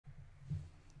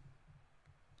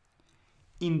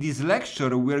In this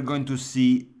lecture, we're going to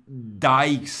see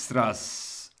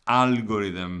Dijkstra's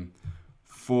algorithm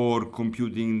for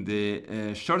computing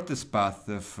the shortest path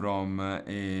from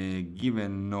a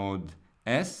given node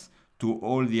S to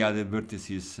all the other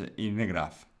vertices in a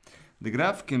graph. The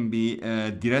graph can be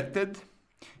directed.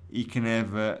 It can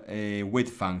have a weight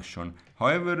function.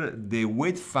 However, the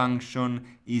weight function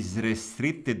is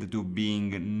restricted to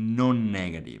being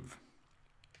non-negative.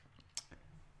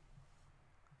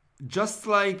 Just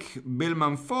like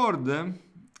Bellman-Ford,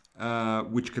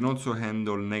 which can also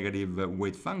handle negative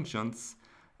weight functions,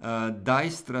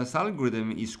 Dijkstra's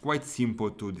algorithm is quite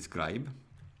simple to describe.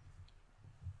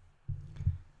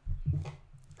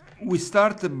 We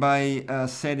start by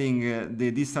setting the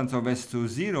distance of S to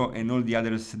 0 and all the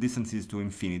other distances to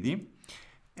infinity.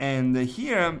 And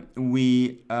here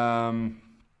we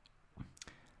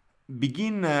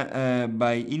begin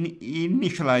by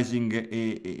initializing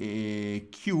a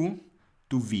Q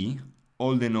to V,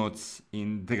 all the nodes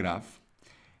in the graph.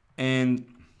 And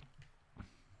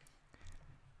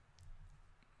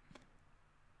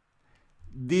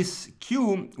this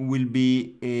Q will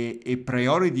be a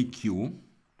priority Q,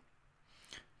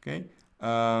 okay,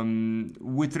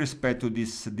 with respect to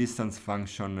this distance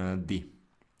function D,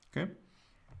 okay?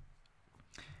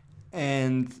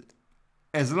 And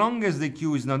as long as the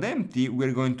Q is not empty,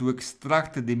 we're going to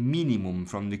extract the minimum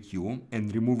from the Q and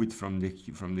remove it from the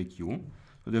Q,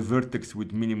 so the vertex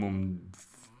with minimum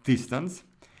distance.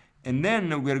 And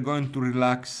then we're going to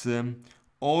relax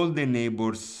all the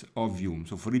neighbors of U.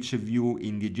 So for each view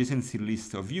in the adjacency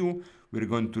list of U, we're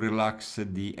going to relax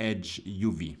the edge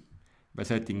UV by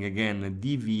setting again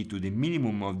dV to the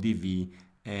minimum of dV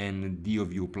and d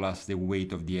of U plus the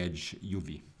weight of the edge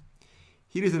UV.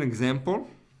 Here is an example.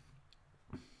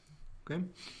 Okay,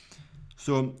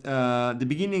 so the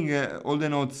beginning, all the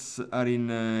nodes are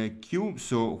in Q,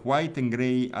 so white and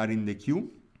gray are in the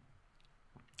Q.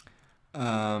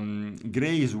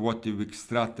 Gray is what we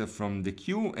extract from the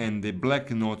Q, and the black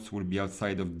nodes will be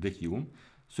outside of the Q.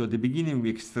 So at the beginning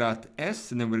we extract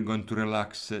S, and then we're going to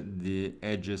relax the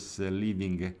edges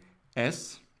leaving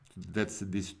S. That's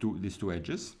these two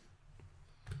edges.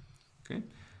 Okay.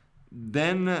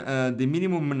 Then the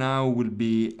minimum now will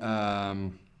be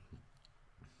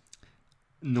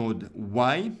node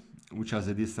Y, which has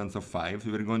a distance of 5. So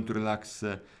we're going to relax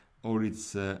all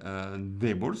its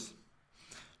neighbors.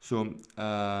 So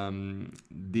the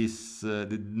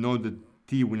node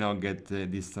T will now get a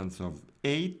distance of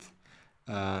 8.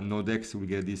 Node X will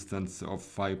get a distance of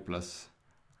 5 plus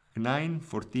 9,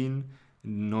 14.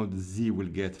 Node Z will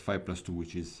get 5 plus 2,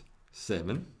 which is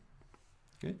 7.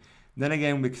 Okay. Then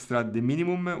again, we extract the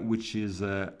minimum, which is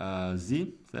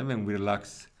Z, 7. We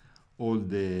relax all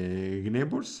the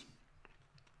neighbors.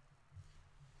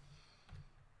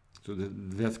 So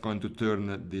that's going to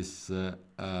turn this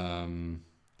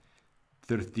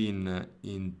 13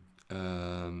 in.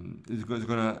 It's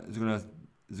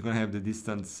gonna have the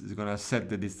distance. It's gonna set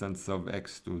the distance of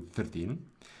X to 13.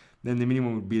 Then the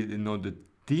minimum will be the node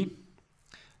T.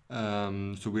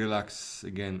 So we relax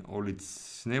again all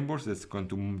its neighbors. That's going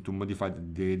to modify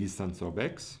the distance of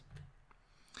X.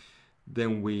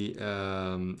 Then we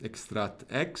extract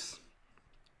X,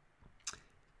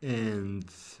 and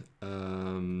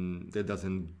that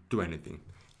doesn't do anything.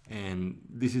 And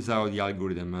this is how the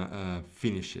algorithm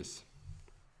finishes.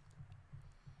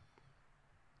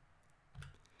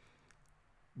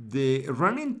 The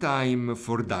running time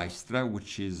for Dijkstra,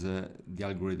 which is the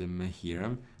algorithm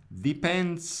here,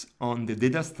 depends on the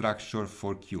data structure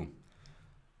for Q.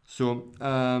 So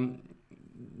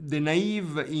the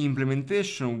naive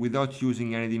implementation without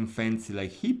using anything fancy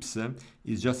like heaps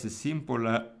is just a simple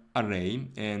array,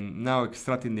 and now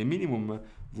extracting the minimum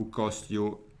will cost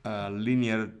you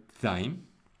linear time.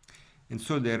 And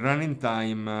so the running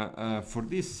time for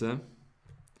this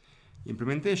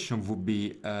implementation would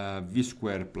be v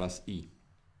squared plus e.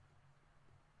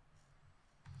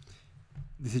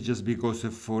 This is just because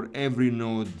for every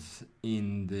node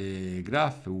in the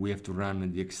graph we have to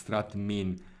run the extract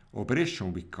min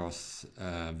operation, which costs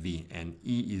v, and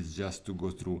e is just to go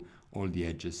through all the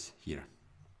edges here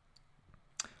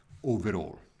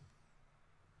overall.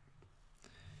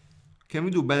 Can we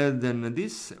do better than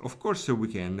this? Of course we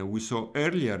can. We saw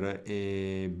earlier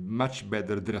a much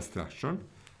better data structure.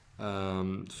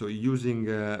 So using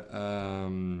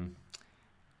a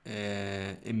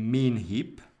min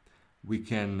heap, we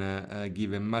can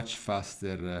give a much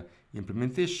faster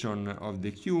implementation of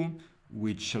the queue,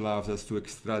 which allows us to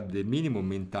extract the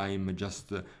minimum in time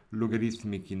just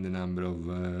logarithmic in the number of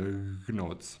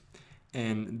nodes.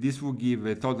 And this will give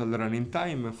a total running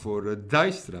time for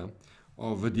Dijkstra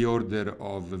of the order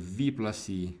of v plus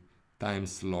e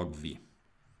times log v.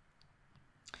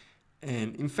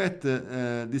 And in fact,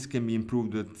 this can be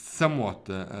improved somewhat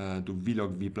to v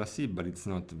log v plus e, but it's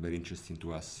not very interesting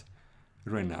to us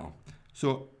right now.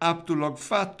 So up to log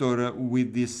factor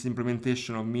with this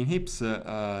implementation of min heaps,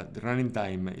 the running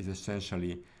time is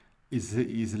essentially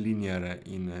is linear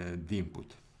in the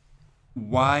input.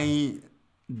 Why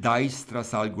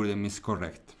Dijkstra's algorithm is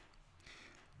correct?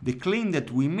 The claim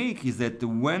that we make is that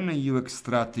when you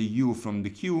extract u from the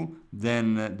queue,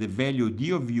 then the value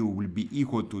d of u will be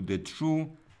equal to the true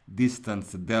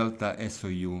distance delta s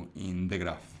of u in the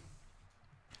graph.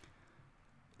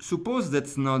 Suppose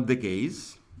that's not the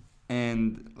case,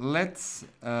 and let's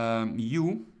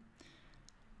u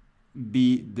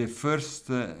be the first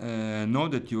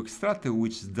node that you extracted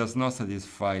which does not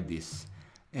satisfy this.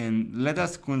 And let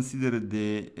us consider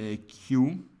the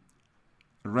queue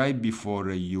right before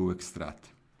you extract.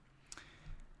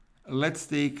 Let's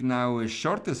take now a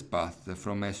shortest path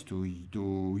from S to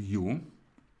U.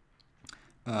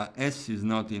 S is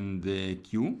not in the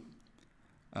queue.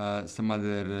 Some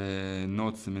other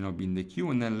nodes may not be in the queue.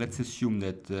 And then let's assume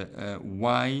that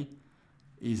Y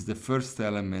is the first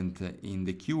element in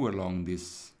the queue along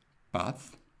this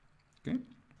path. Okay?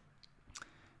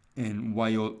 And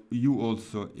U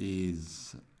also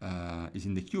is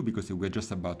in the queue because we're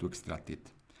just about to extract it.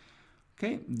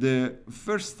 Okay, the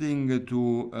first thing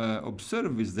to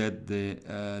observe is that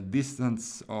the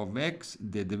distance of x,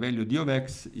 the value d of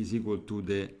x is equal to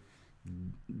the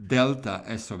delta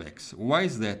s of x. Why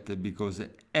is that? Because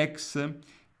x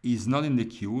is not in the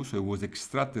queue, so it was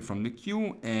extracted from the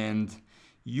queue, and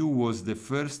u was the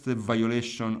first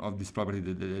violation of this property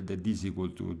that is equal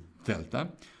to delta.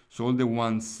 So all the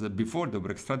ones before that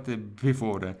were extracted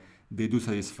before, they do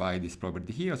satisfy this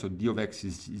property here. So d of x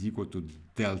is equal to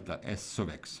delta s of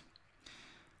x.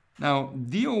 Now,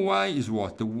 d of y is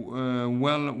what?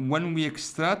 Well, when we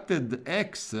extracted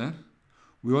x,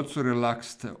 we also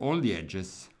relaxed all the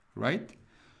edges, right?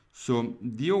 So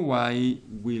d of y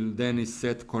will then is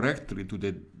set correctly to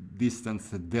the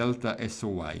distance delta s of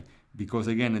y, because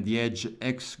again, the edge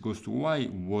x goes to y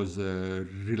was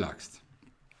relaxed.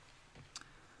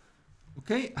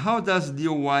 Okay, how does d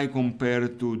of y compare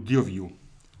to d of u?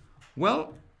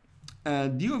 Well,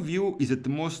 d of u is at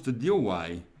most d of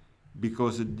y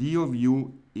because d of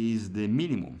u is the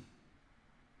minimum,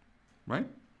 right?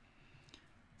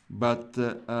 But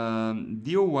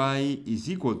d of y is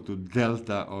equal to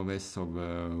delta of s of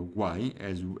y,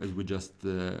 as we just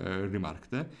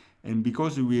remarked. And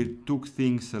because we took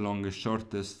things along the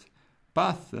shortest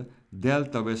path,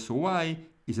 delta of s of y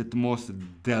is at most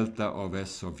delta of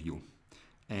s of u.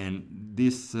 And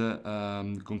this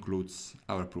concludes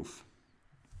our proof.